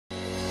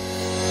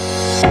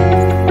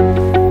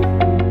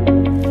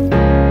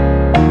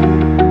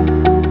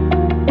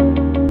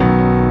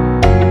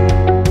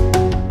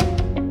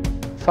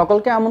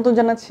সকলকে আমন্ত্রণ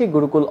জানাচ্ছি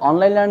গুরুকুল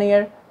অনলাইন লার্নিং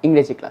এর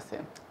ইংরেজি ক্লাসে।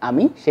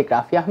 আমি শেখ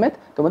রাফি আহমেদ,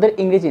 তোমাদের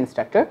ইংরেজি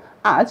ইনস্ট্রাক্টর।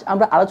 আজ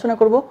আমরা আলোচনা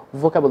করব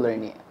ভোকাবুলারি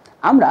নিয়ে।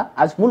 আমরা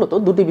আজ মূলত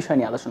দুটি বিষয়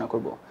নিয়ে আলোচনা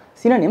করব,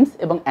 সিনোনিমস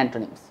এবং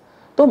অ্যান্টোনিমস।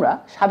 তোমরা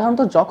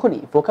সাধারণত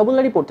যখনই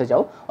ভোকাবুলারি পড়তে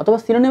যাও অথবা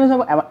সিনোনিমস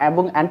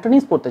এবং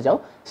অ্যান্টোনিমস পড়তে যাও,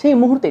 সেই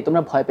মুহূর্তেই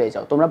তোমরা ভয় পেয়ে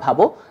যাও। তোমরা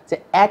ভাবো যে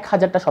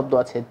 1000টা শব্দ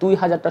আছে,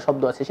 2000টা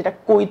শব্দ আছে, সেটা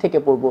কই থেকে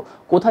পড়বো,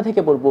 কোথা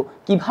থেকে পড়বো,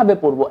 কিভাবে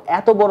পড়বো,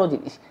 এত বড়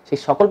জিনিস। সেই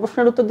সকল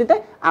প্রশ্নের উত্তর দিতে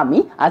আমি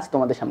আজ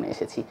তোমাদের সামনে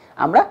এসেছি।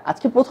 আমরা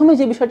আজকে প্রথমে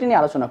যে বিষয়টি নিয়ে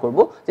আলোচনা করব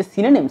যে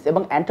সিনোনিমস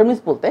এবং অ্যান্টোনিমস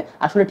বলতে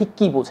আসলে ঠিক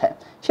কি বোঝায়,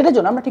 সেটার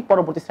জন্য আমরা ঠিক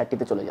পরবর্তী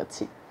স্লাইডটিতে চলে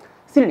যাচ্ছি।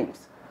 সিনোনিমস,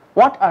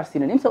 হোয়াট আর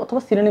সিনোনিমস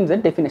অথবা সিনোনিমসের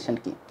ডেফিনেশন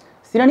কি?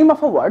 Synonym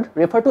of a word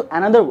refer to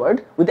another word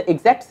with the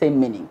exact same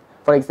meaning.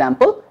 For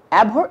example,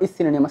 abhor is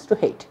synonymous to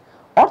hate.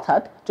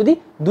 অর্থাৎ যদি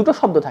দুটো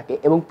শব্দ থাকে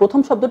এবং প্রথম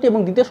শব্দটি এবং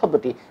দ্বিতীয়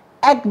শব্দটি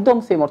একদম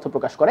সেম অর্থ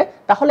প্রকাশ করে,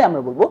 তাহলে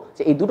আমরা বলবো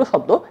যে এই দুটো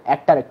শব্দ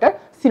একটার একটার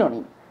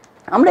সিনোনিম।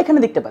 আমরা এখানে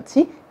দেখতে পাচ্ছি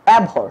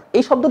অ্যাবহর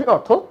এই শব্দটির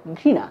অর্থ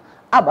ঘৃণা,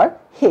 আবার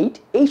হেইট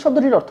এই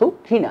শব্দটির অর্থ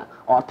ঘৃণা,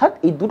 অর্থাৎ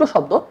এই দুটো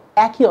শব্দ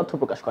একই অর্থ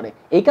প্রকাশ করে।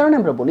 এই কারণে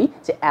আমরা বলি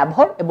যে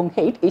অ্যাবহর এবং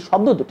হেইট এই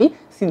শব্দ দুটি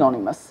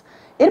সিনোনিমাস।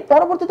 এর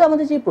পরবর্তীতে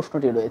আমাদের যে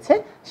প্রশ্নটি রয়েছে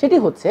সেটি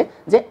হচ্ছে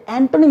যে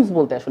অ্যান্টোনিমস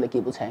বলতে আসলে কি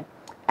বোঝায়?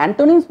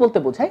 অ্যান্টোনিমস বলতে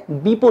বোঝায়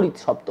বিপরীত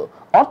শব্দ।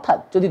 অর্থাৎ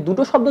যদি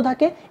দুটো শব্দ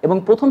থাকে এবং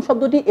প্রথম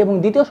শব্দটি এবং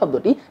দ্বিতীয়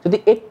শব্দটি যদি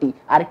একটি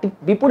আরেকটি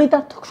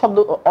বিপরীতার্থক শব্দ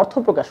অর্থ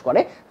প্রকাশ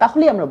করে,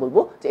 তাহলেই আমরা বলবো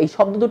যে এই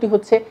শব্দ দুটি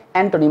হচ্ছে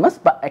অ্যান্টোনিমাস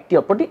বা একটি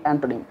অপরটি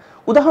অ্যান্টোনিম।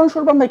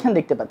 উদাহরণস্বরূপ আমরা এখানে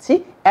দেখতে পাচ্ছি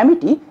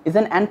Amity is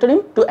an antonym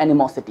two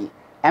অ্যানিমসিটি।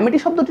 Amity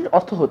শব্দটির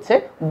অর্থ হচ্ছে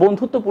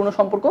বন্ধুত্বপূর্ণ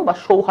সম্পর্ক বা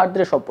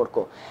সৌহার্দ্যের সম্পর্ক।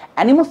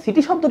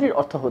 অ্যানিমোসিটি শব্দটির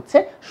অর্থ হচ্ছে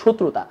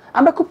শত্রুতা।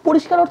 আমরা খুব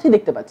পরিষ্কার অর্থে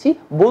দেখতে পাচ্ছি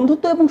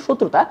বন্ধুত্ব এবং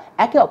শত্রুতা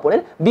একে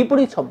অপরের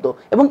বিপরীত শব্দ,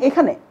 এবং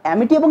এখানে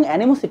অ্যামিটি এবং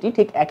অ্যানিমোসিটি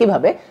ঠিক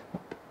একইভাবে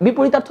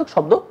বিপরীতার্থক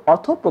শব্দ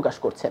অর্থ প্রকাশ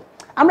করছে।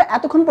 আমরা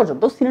এতক্ষণ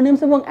পর্যন্ত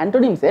সিনোনিমস এবং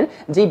অ্যান্টোনিমসের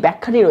যেই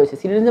ব্যাখ্যাটি রয়েছে,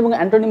 সিনোনিমস এবং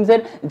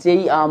অ্যান্টোনিমসের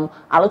যেই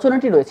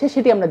আলোচনাটি রয়েছে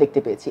সেটি আমরা দেখতে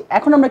পেয়েছি।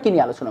 এখন আমরা কি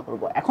নিয়ে আলোচনা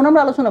করব? এখন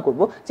আমরা আলোচনা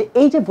করব যে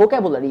এই যে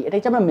ভোকাবুলারি, এটা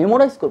যে আমরা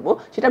মেমোরাইজ করব,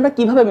 সেটা আমরা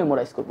কিভাবে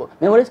মেমোরাইজ করব।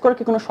 মেমোরাইজ করার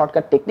কি কোনো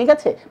শর্টকাট টেকনিক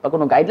আছে বা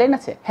কোনো গাইডলাইন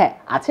আছে? হ্যাঁ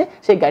আছে,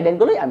 সেই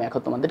গাইডলাইনগুলোই আমি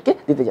এখন তোমাদেরকে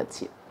দিতে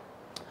যাচ্ছি।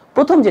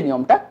 প্রথম যে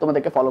নিয়মটা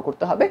তোমাদেরকে ফলো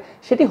করতে হবে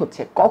সেটি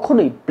হচ্ছে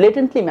কখনোই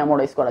ব্লেটেন্টলি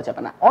মেমোরাইজ করা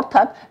যাবে না,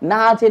 অর্থাৎ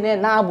না জেনে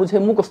না বুঝে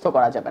মুখস্থ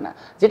করা যাবে না।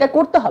 যেটা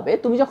করতে হবে,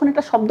 তুমি যখন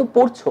একটা শব্দ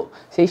পড়ছো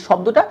সেই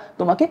শব্দটা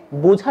তোমাকে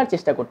বোঝার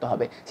চেষ্টা করতে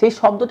হবে, সেই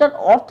শব্দটার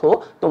অর্থ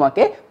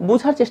তোমাকে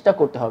বোঝার চেষ্টা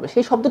করতে হবে।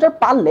 সেই শব্দটার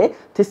পারলে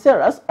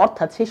থিসারাস,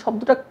 অর্থাৎ সেই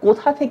শব্দটা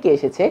কোথা থেকে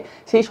এসেছে,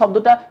 সেই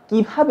শব্দটা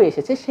কিভাবে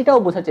এসেছে সেটাও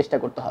বোঝার চেষ্টা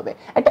করতে হবে।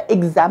 একটা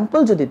এক্সাম্পল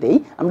যদি দেই,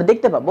 আমরা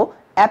দেখতে পাবো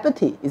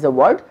অ্যাপ্যাথি is a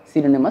word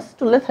synonymous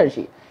two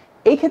lethargy.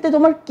 এই ক্ষেত্রে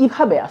তোমার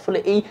কিভাবে আসলে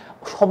এই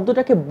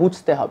শব্দটাকে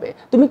বুঝতে হবে,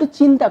 তুমি একটু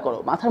চিন্তা করো,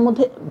 মাথার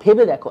মধ্যে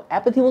ভেবে দেখো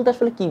অ্যাপ্যাথি বলতে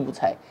আসলে কি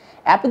বোঝায়।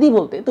 অ্যাপ্যাথি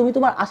বলতে তুমি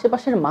তোমার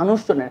আশেপাশের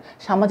মানুষজনের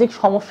সামাজিক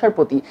সমস্যার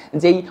প্রতি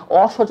যেই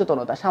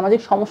অসচেতনতা, সামাজিক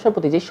সমস্যার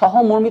প্রতি যেই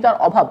সহমর্মিতার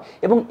অভাব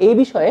এবং এই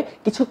বিষয়ে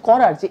কিছু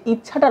করার যে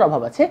ইচ্ছাটার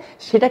অভাব আছে,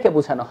 সেটাকে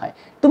বোঝানো হয়।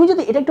 তুমি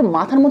যদি এটা একটু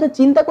মাথার মধ্যে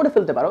চিন্তা করে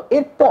ফেলতে পারো,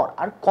 এরপর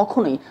আর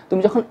কখনোই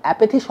তুমি যখন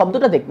অ্যাপ্যাথি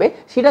শব্দটা দেখবে,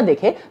 সেটা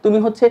দেখে তুমি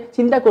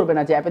চিন্তা করবে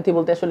না যে অ্যাপ্যাথি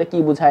বলতে আসলে কি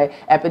বোঝায়,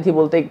 অ্যাপ্যাথি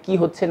বলতে কি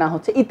হচ্ছে না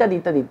হচ্ছে ইত্যাদি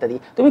ইত্যাদি ইত্যাদি।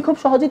 তুমি খুব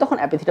সহজেই তখন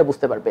অ্যাপ্যাথিটা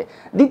বুঝতে পারবে।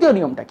 দ্বিতীয়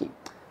নিয়মটা কি?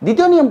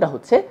 দ্বিতীয় নিয়মটা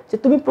হচ্ছে যে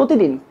তুমি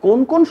প্রতিদিন কোন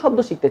কোন শব্দ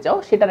শিখতে চাও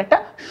সেটার একটা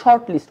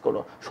শর্ট লিস্ট করো।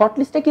 শর্ট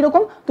লিস্টে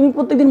কিরকম? তুমি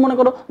প্রত্যেকদিন মনে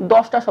করো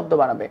 10টা শব্দ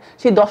বানাবে,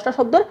 সেই 10টা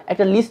শব্দের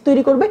একটা লিস্ট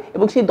তৈরি করবে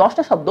এবং সেই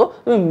 10টা শব্দ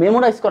তুমি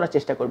মেমোরাইজ করার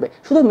চেষ্টা করবে।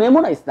 শুধু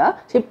মেমোরাইজ না,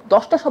 সেই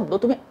 10টা শব্দ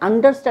তুমি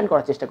আন্ডারস্ট্যান্ড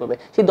করার চেষ্টা করবে,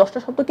 সেই 10টা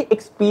শব্দকে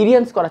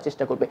এক্সপিরিয়েন্স করার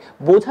চেষ্টা করবে,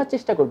 বোঝার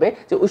চেষ্টা করবে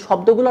যে ওই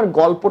শব্দগুলোর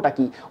গল্পটা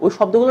কি, ওই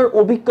শব্দগুলোর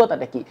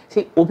অভিজ্ঞতাটা কি।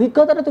 সেই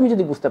অভিজ্ঞতাটা তুমি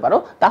যদি বুঝতে পারো,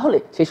 তাহলে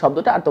সেই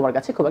শব্দটা আর তোমার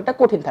কাছে খুব একটা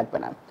কঠিন থাকবে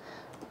না।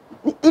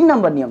 3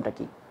 নম্বর নিয়মটা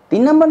কি?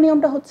 3 নম্বর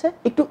নিয়মটা হচ্ছে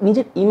একটু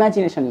নিজের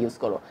ইমাজিনেশন ইউজ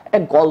করো। একটা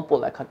গল্প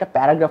লেখো, একটা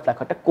প্যারাগ্রাফ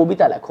লেখো, একটা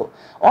কবিতা লেখো।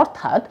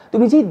 অর্থাৎ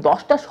তুমি যেই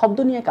 10টা শব্দ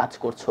নিয়ে কাজ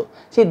করছো,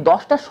 সেই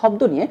 10টা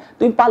শব্দ নিয়ে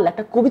তুমি পারলে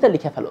একটা কবিতা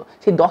লিখে ফেলো।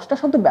 সেই 10টা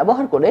শব্দ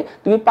ব্যবহার করে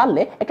তুমি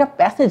পারলে একটা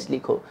প্যাসেজ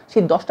লিখো।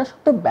 সেই 10টা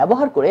শব্দ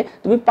ব্যবহার করে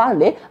তুমি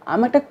পারলে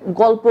একটা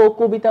গল্প,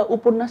 কবিতা,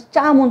 উপন্যাস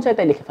যা মন চায়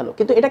তাই লিখে ফেলো।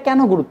 কিন্তু এটা কেন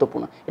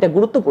গুরুত্বপূর্ণ? এটা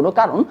গুরুত্বপূর্ণ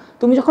কারণ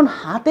তুমি যখন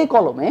হাতে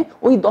কলমে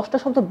ওই 10টা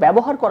শব্দ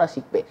ব্যবহার করা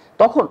শিখবে,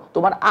 তখন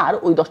তোমার আর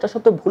ওই 10টা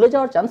শব্দ ভুলে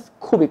যাওয়ার চান্স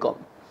খুবই কম।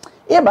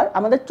 এবার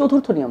আমাদের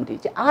চতুর্থ নিয়মটি,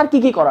 যে আর কি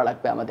কি করা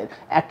লাগবে আমাদের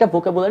একটা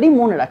ভোকাবুলারি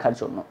মনে রাখার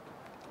জন্য।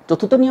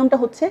 চতুর্থ নিয়মটা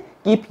হচ্ছে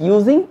keep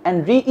using and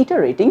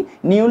রিইটারেটিং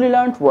newly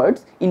learned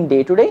words in day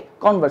to day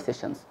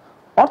conversations.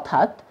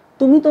 অর্থাৎ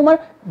তুমি তোমার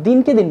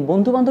দিনকে দিন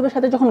বন্ধু বান্ধবের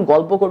সাথে যখন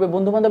গল্প করবে,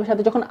 বন্ধু বান্ধবের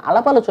সাথে যখন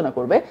আলাপ আলোচনা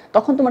করবে,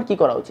 তখন তোমার কি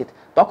করা উচিত?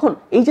 তখন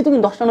এই যে তুমি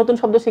 10টা নতুন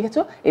শব্দ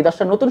শিখেছো, এই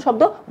 10টা নতুন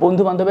শব্দ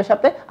বন্ধু বান্ধবের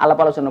সাথে আলাপ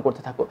আলোচনা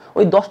করতে থাকো।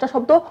 ওই 10টা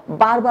শব্দ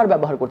বারবার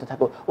ব্যবহার করতে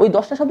থাকো। ওই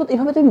 10টা শব্দ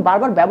এইভাবে তুমি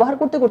বারবার ব্যবহার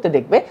করতে করতে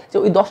দেখবে যে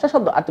ওই 10টা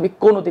শব্দ আর তুমি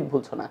কোনোদিন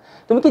ভুলছো না।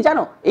 তুমি কি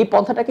জানো এই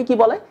পন্থাটাকে কি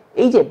বলে?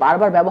 এই যে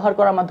বারবার ব্যবহার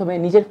করার মাধ্যমে,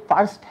 নিজের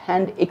ফার্স্ট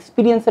হ্যান্ড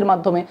এক্সপিরিয়েন্সের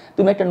মাধ্যমে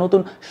তুমি একটা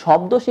নতুন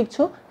শব্দ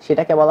শিখছো,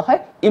 সেটাকে বলা হয়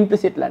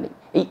ইমপ্লিসিট লার্নিং।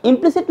 এই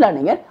ইমপ্লিসিট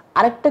লার্নিং এর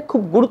আরেকটা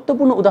খুব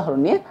গুরুত্বপূর্ণ উদাহরণ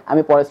নিয়ে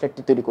আমি পরের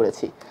স্লাইডটি তৈরি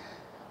করেছি।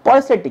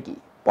 পরের স্লাইডটি কি?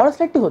 পরের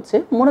স্লাইডটি হচ্ছে,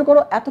 মনে করো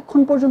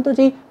এতক্ষণ পর্যন্ত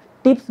যেই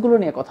টিপসগুলো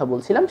নিয়ে কথা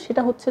বলছিলাম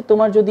সেটা হচ্ছে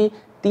তোমার যদি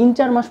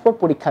 3-4 মাস পর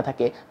পরীক্ষা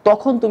থাকে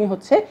তখন তুমি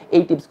হচ্ছে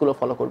এই টিপসগুলো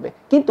ফলো করবে।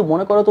 কিন্তু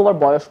মনে করো তোমার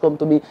বয়স কম,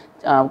 তুমি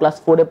ক্লাস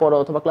 4-এ পড়ো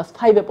অথবা ক্লাস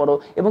 5-এ পড়ো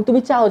এবং তুমি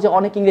চাও যে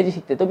অনেক ইংরেজি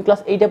শিখতে, তুমি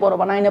ক্লাস 8-এ পড়ো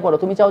বা 9-এ পড়ো,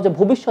 তুমি চাও যে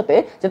ভবিষ্যতে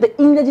যাতে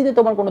ইংরেজিতে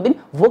তোমার কোনোদিন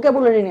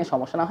ভোকাবুলারি নিয়ে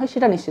সমস্যা না হয়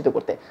সেটা নিশ্চিত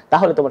করতে,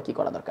 তাহলে তোমার কি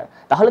করা দরকার?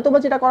 তাহলে তোমার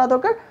যেটা করা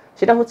দরকার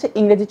সেটা হচ্ছে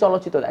ইংরেজি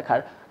চলচ্চিত্র দেখার,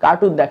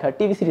 কার্টুন দেখার,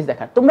 টিভি সিরিজ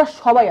দেখার। তোমরা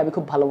সবাই, আমি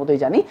খুব ভালো মতোই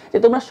জানি যে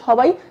তোমরা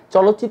সবাই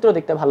চলচ্চিত্র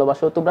দেখতে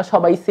ভালোবাসো, তোমরা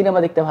সবাই সিনেমা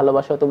দেখতে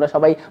ভালোবাসো, তোমরা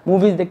সবাই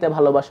মুভিজ দেখতে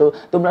ভালোবাসো,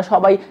 তোমরা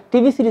সবাই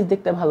টিভি সিরিজ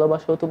দেখতে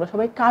ভালোবাসো, তোমরা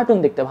সবাই কার্টুন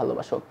দেখতে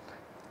ভালোবাসো।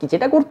 কি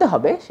যেটা করতে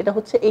হবে সেটা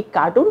হচ্ছে এই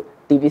কার্টুন,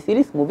 টিভি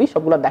সিরিজ, মুভি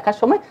সবগুলো দেখার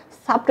সময়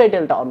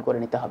সাবটাইটেলটা অন করে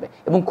নিতে হবে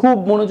এবং খুব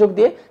মনোযোগ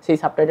দিয়ে সেই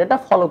সাবটাইটেলটা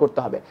ফলো করতে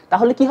হবে।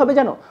 তাহলে কি হবে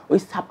জানো, ওই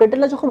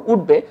সাবটাইটেলটা যখন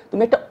উঠবে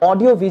তুমি একটা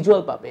অডিও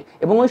ভিজুয়াল পাবে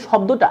এবং ওই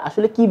শব্দটা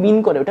আসলে কি মিন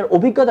করে, ওটার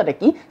অভিজ্ঞতাটা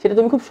কি সেটা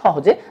তুমি খুব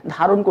সহজে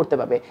ধারণ করতে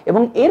পারবে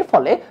এবং এর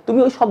ফলে তুমি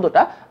ওই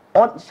শব্দটা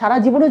সারা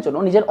জীবনের জন্য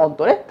নিজের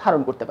অন্তরে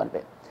ধারণ করতে পারবে।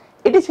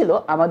 এটি ছিল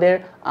আমাদের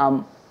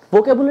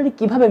ভোকাবুলারি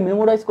কিভাবে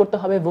মেমোরাইজ করতে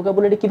হবে,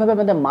 ভোকাবুলারি কিভাবে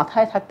আমাদের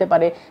মাথায় থাকতে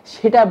পারে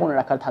সেটা মনে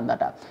রাখার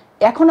ধান্দাটা।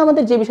 এখন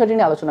আমাদের যে বিষয়টি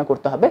নিয়ে আলোচনা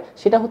করতে হবে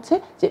সেটা হচ্ছে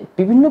যে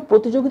বিভিন্ন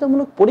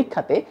প্রতিযোগিতামূলক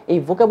পরীক্ষাতে এই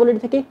ভোকাবুলারি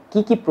থেকে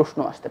কি কি প্রশ্ন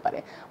আসতে পারে।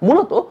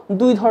 মূলত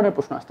 2 ধরনের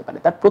প্রশ্ন আসতে পারে।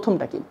 তার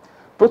প্রথমটা কি?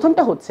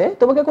 প্রথমটা হচ্ছে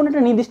তোমাকে কোনো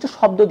একটা নির্দিষ্ট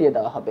শব্দ দিয়ে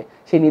দেওয়া হবে,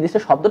 সেই নির্দিষ্ট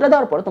শব্দটা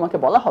দেওয়ার পরে তোমাকে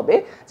বলা হবে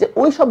যে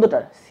ওই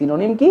শব্দটার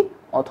সিনোনিম কি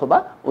অথবা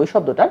ওই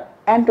শব্দটার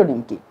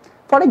অ্যান্টোনিম কি।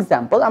 ফর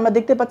এক্সাম্পল, আমরা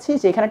দেখতে পাচ্ছি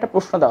যে এখানে একটা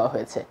প্রশ্ন দেওয়া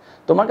হয়েছে,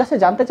 তোমার কাছে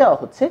জানতে চাওয়া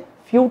হচ্ছে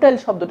ফিউটাইল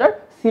শব্দটার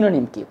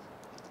সিনোনিম কি।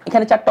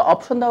 এখানে 4টা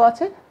অপশন দেওয়া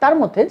আছে, তার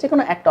মধ্যে যে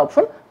কোনো একটা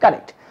অপশন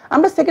কারেক্ট।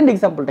 আমরা সেকেন্ড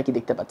এক্সাম্পলটা কি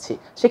দেখতে পাচ্ছি,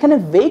 সেখানে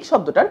ভেগ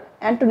শব্দটার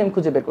অ্যান্টোনিম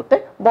খুঁজে বের করতে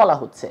বলা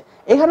হচ্ছে।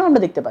 এখানেও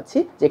আমরা দেখতে পাচ্ছি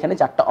যে এখানে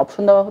 4টা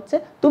অপশন দেওয়া হচ্ছে,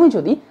 তুমি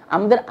যদি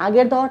আমাদের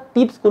আগের দেওয়া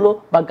টিপসগুলো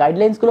বা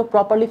গাইডলাইন্সগুলো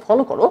প্রপারলি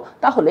ফলো করো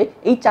তাহলে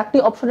এই 4টি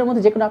অপশনের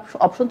মধ্যে যে কোনো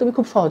অপশন তুমি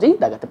খুব সহজেই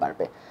দেখাতে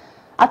পারবে।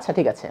 আচ্ছা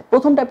ঠিক আছে,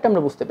 প্রথম টাইপটা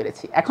আমরা বুঝতে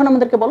পেরেছি, এখন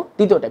আমাদেরকে বলো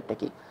দ্বিতীয় টাইপটা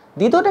কি।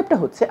 দ্বিতীয় টাইপটা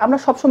হচ্ছে আমরা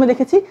সবসময়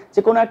দেখেছি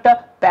যে কোনো একটা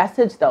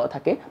প্যাসেজ দেওয়া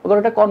থাকে, কোনো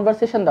একটা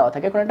কনভারসেশন দেওয়া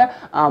থাকে, কোনো একটা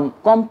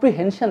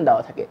কম্প্রিহেনশন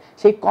দেওয়া থাকে।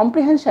 সেই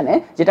কম্প্রিহেনশনে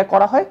যেটা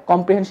করা হয়,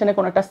 কম্প্রিহেনশনে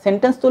কোনো একটা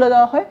সেন্টেন্স তুলে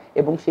দেওয়া হয়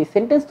এবং সেই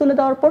সেন্টেন্স তুলে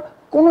দেওয়ার পর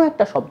কোনো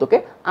একটা শব্দকে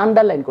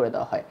আন্ডারলাইন করে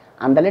দেওয়া হয়।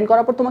 আন্ডারলাইন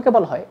করার পর তোমাকে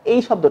বলা হয় এই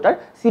শব্দটার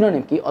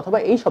সিনোনিম কি অথবা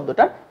এই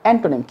শব্দটার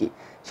অ্যান্টোনিম কি।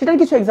 সেটার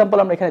কিছু এক্সাম্পল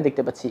আমরা এখানে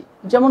দেখতে পাচ্ছি,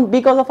 যেমন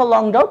because of a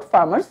long doubt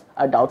farmers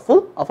R doubtful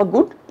of a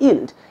good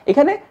yield.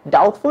 এখানে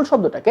ডাউটফুল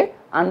শব্দটাকে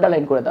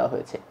আন্ডারলাইন করে দেওয়া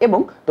হয়েছে এবং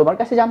তোমার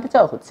কাছে জানতে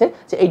চাওয়া হচ্ছে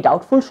যে এই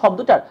ডাউটফুল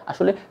শব্দটার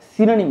আসলে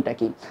সিনোনিমটা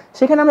কি।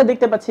 সেখানে আমরা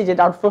দেখতে পাচ্ছি যে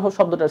ডাউটফুল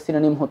শব্দটার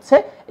সিনোনিম হচ্ছে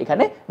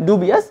এখানে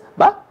ডুবিয়াস,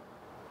 বা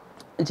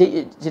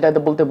যেটা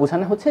বলতে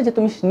বোঝানো হচ্ছে যে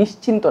তুমি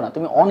নিশ্চিন্ত না,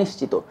 তুমি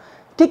অনিশ্চিত।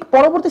 ঠিক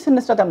পরবর্তী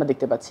সেন্টেন্সটাতে আমরা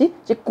দেখতে পাচ্ছি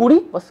যে কুরি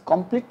was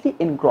completely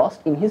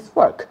engrossed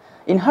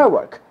in her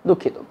work.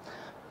 দুঃখিত,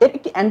 এর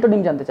একটি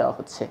অ্যান্টোনিম জানতে চাওয়া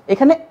হচ্ছে।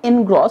 এখানে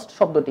এনগ্রসড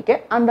শব্দটিকে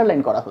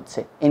আন্ডারলাইন করা হচ্ছে।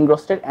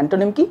 এনগ্রসডের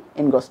অ্যান্টোনিম কি?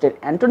 এনগ্রসডের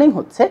অ্যান্টোনিম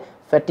হচ্ছে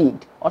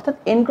ফ্যাটিগড। অর্থাৎ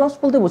এনগ্রসড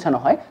বলতে বোঝানো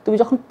হয় তুমি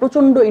যখন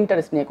প্রচন্ড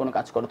ইন্টারেস্ট নিয়ে কোনো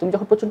কাজ করো, তুমি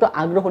যখন প্রচন্ড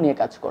আগ্রহ নিয়ে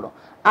কাজ করো।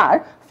 আর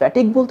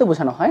ফ্যাটিগ বলতে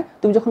বোঝানো হয়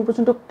তুমি যখন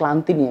প্রচন্ড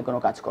ক্লান্তি নিয়ে কোনো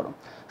কাজ করো।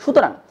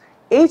 সুতরাং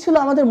এই ছিল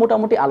আমাদের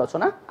মোটামুটি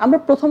আলোচনা। আমরা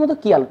প্রথমত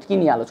কি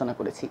নিয়ে আলোচনা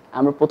করেছি?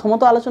 আমরা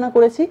প্রথমত আলোচনা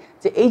করেছি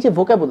যে এই যে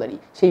ভোকাবুলারি,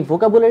 সেই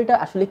ভোকাবুলারিটা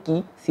আসলে কি,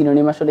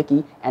 সিনোনিম আসলে কি,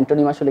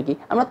 অ্যান্টোনিম আসলে কি।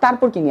 আমরা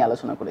তারপর কি নিয়ে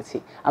আলোচনা করেছি?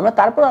 আমরা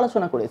তারপর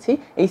আলোচনা করেছি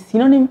এই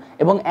সিনোনিম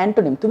এবং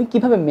অ্যান্টোনিম তুমি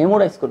কিভাবে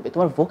মেমোরাইজ করবে,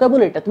 তোমার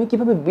ভোকাবুলারিটা তুমি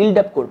কিভাবে বিল্ড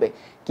আপ করবে,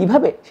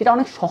 কিভাবে সেটা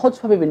অনেক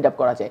সহজভাবে বিল্ড আপ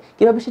করা যায়,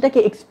 কিভাবে সেটাকে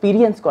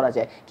এক্সপিরিয়েন্স করা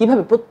যায়,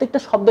 কিভাবে প্রত্যেকটা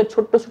শব্দের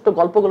ছোট্ট ছোট্ট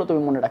গল্পগুলো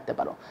তুমি মনে রাখতে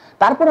পারো।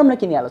 তারপর আমরা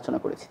কি নিয়ে আলোচনা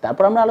করেছি?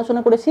 তারপর আমরা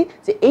আলোচনা করেছি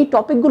যে এই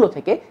টপিকগুলো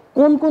থেকে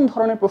কোন কোন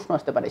ধরনের প্রশ্ন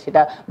আসতে পারে,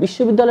 সেটা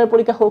বিশ্ববিদ্যালয়ের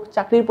পরীক্ষা হোক,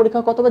 চাকরির পরীক্ষা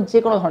হোক, অথবা যে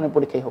কোনো ধরনের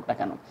পরীক্ষাই হোক না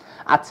কেন।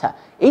 আচ্ছা,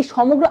 এই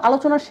সমগ্র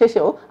আলোচনার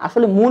শেষেও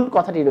আসলে মূল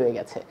কথাটি রয়ে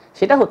গেছে,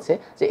 সেটা হচ্ছে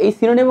যে এই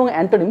সিনোনিম এবং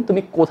অ্যান্টোনিম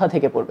তুমি কোথা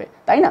থেকে পড়বে,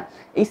 তাই না?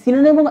 এই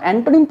সিনোনিম এবং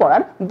অ্যান্টোনিম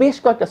পড়ার বেশ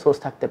কয়েকটা সোর্স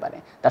থাকতে পারে।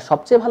 তার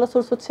সবচেয়ে ভালো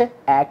সোর্স হচ্ছে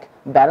 1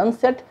 ব্যারন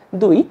সেট,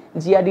 2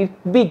 জিআরডির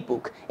বিগ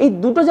বুক। এই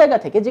দুটো জায়গা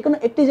থেকে যে কোনো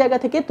একটি জায়গা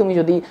থেকে তুমি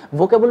যদি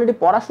ভোকাবুলারি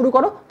পড়া শুরু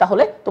করো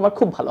তাহলে তোমার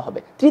খুব ভালো হবে।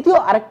 তৃতীয়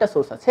আরেকটা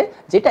সোর্স আছে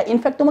যেটা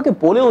ইনফ্যাক্ট তোমাকে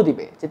বলেও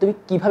দিবে যে তুমি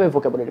কিভাবে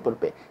ভোকাবুলারি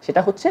পড়বে,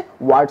 সেটা হচ্ছে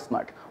ওয়ার্ড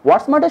স্মার্ট।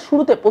 ওয়ার্ড স্মার্টের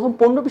শুরুতে প্রথম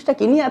 15 পৃষ্ঠা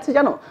কি নিয়ে আছে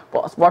জানো?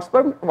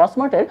 ওয়ার্ড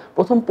স্মার্টের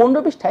প্রথম 15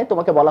 পৃষ্ঠায়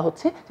তোমাকে বলা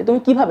হচ্ছে যে তুমি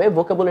কিভাবে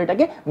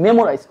ভোকাবুলারিটাকে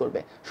মেমোরাইজ করবে।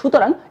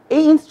 সুতরাং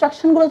এই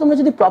ইনস্ট্রাকশনগুলো তোমরা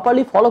যদি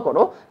প্রপারলি ফলো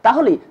করো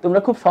তাহলেই তোমরা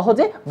খুব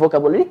সহজে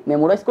ভোকাবুলারি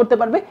মেমোরাইজ করতে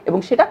পারবে এবং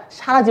সেটা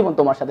সারা জীবন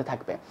তোমার সাথে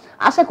থাকবে।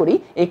 আশা করি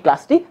এই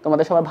ক্লাসটি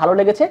তোমাদের সবার ভালো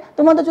লেগেছে।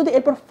 তোমাদের যদি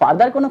এরপর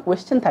ফার্দার কোনো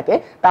কোয়েশ্চেন থাকে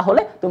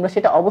তাহলে তোমরা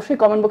সেটা অবশ্যই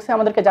কমেন্ট বক্সে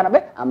আমাদেরকে জানাবে,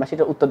 আমরা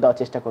সেটার উত্তর দেওয়ার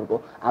চেষ্টা করব।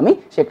 আমি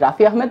শেখ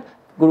রাফি আহমেদ,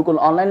 গুরুকুল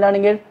অনলাইন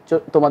লার্নিং এর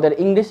তোমাদের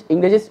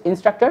ইংরেজি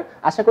ইনস্ট্রাক্টর।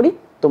 আশা করি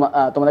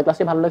তোমাদের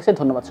ক্লাসটি ভালো লাগছে।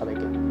 ধন্যবাদ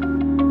সবাইকে।